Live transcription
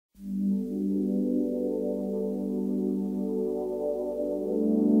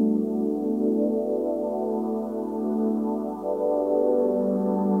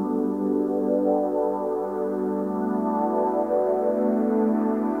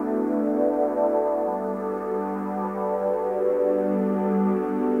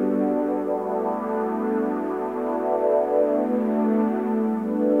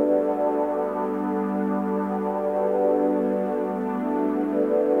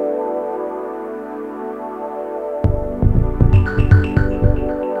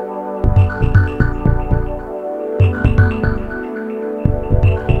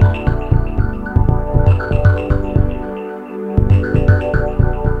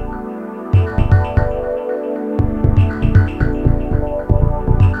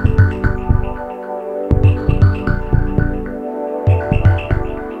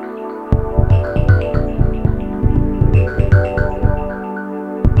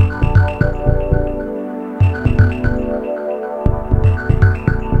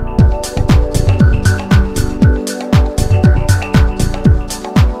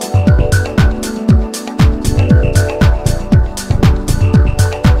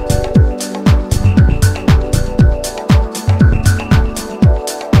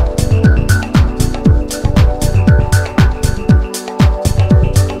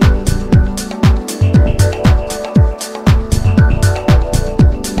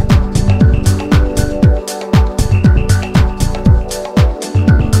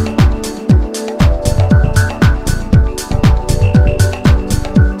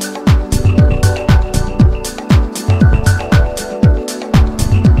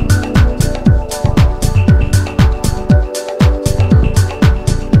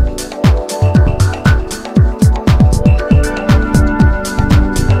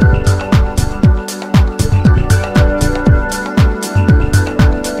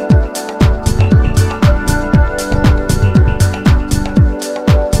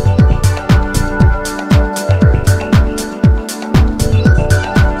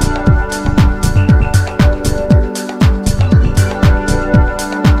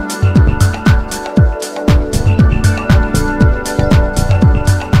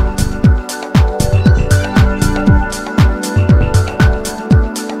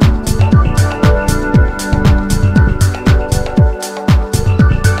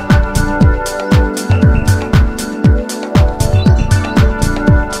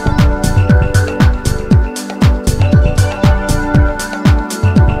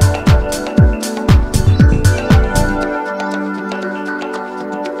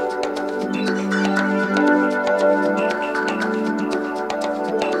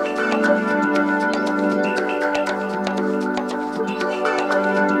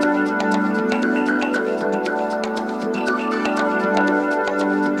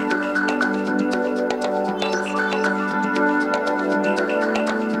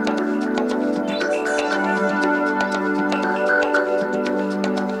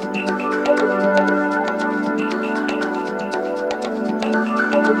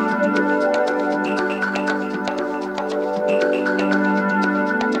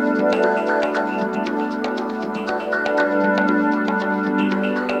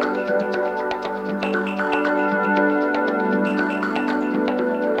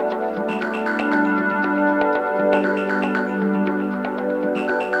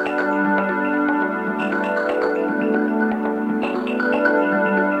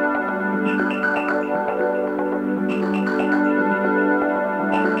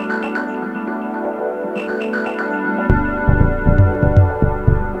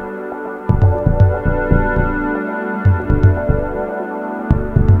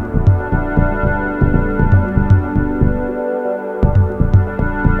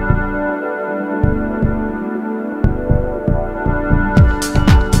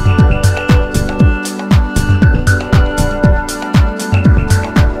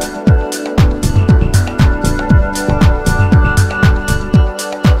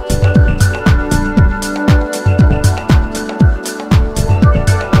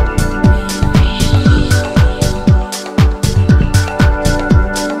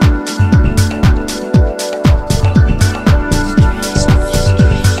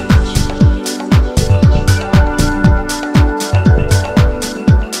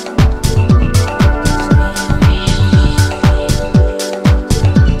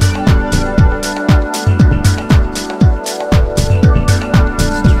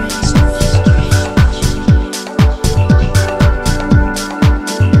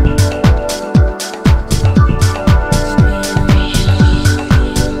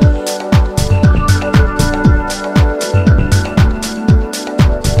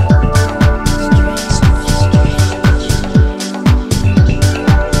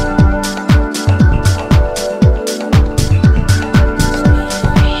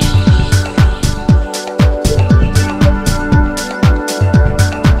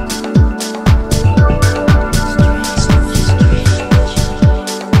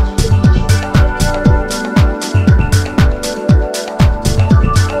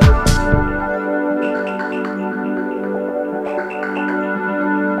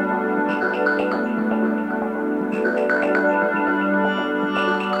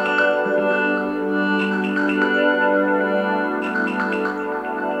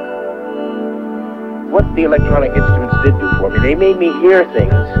the electronic instruments did do for me. They made me hear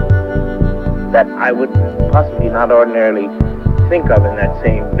things that I would possibly not ordinarily think of in that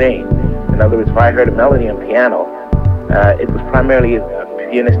same vein. In other words, if I heard a melody on piano, it was primarily a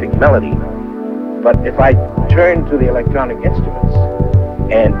pianistic melody. But if I turn to the electronic instruments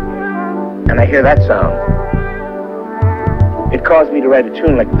and I hear that sound, it caused me to write a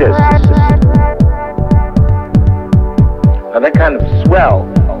tune like this. Now that kind of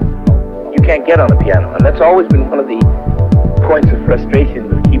swell you can't get on a piano, and that's always been one of the points of frustration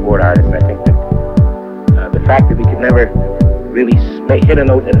with keyboard artists. I think that the fact that we could never really hit a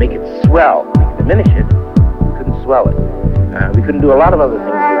note and make it swell, we could diminish it, we couldn't swell it. We couldn't do a lot of other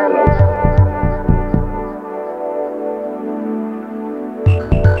things with the notes.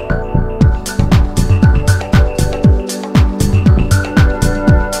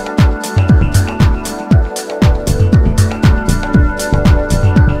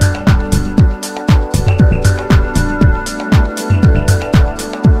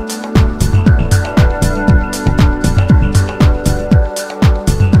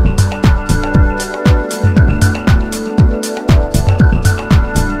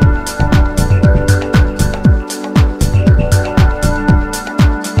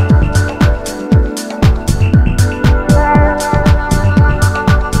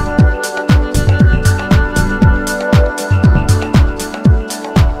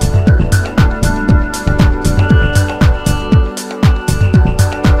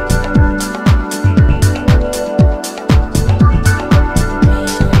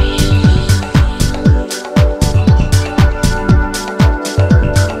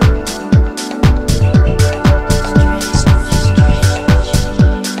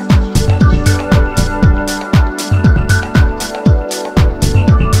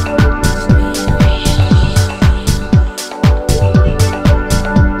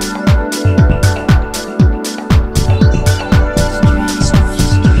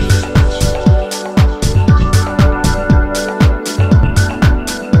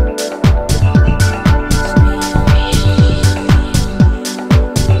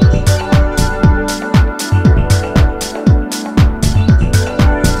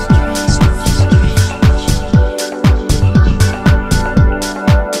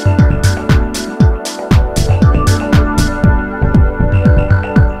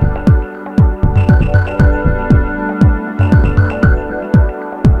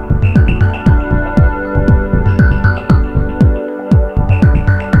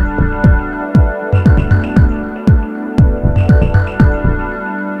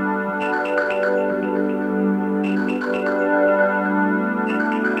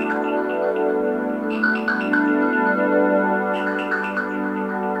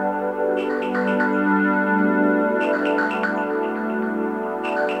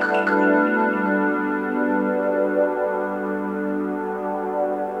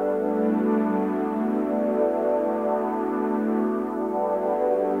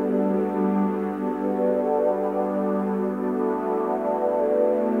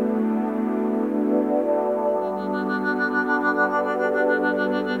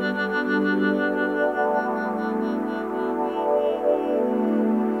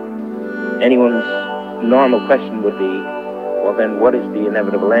 Anyone's normal question would be, well then what is the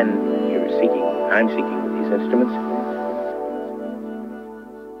inevitable end you're seeking, I'm seeking with these instruments?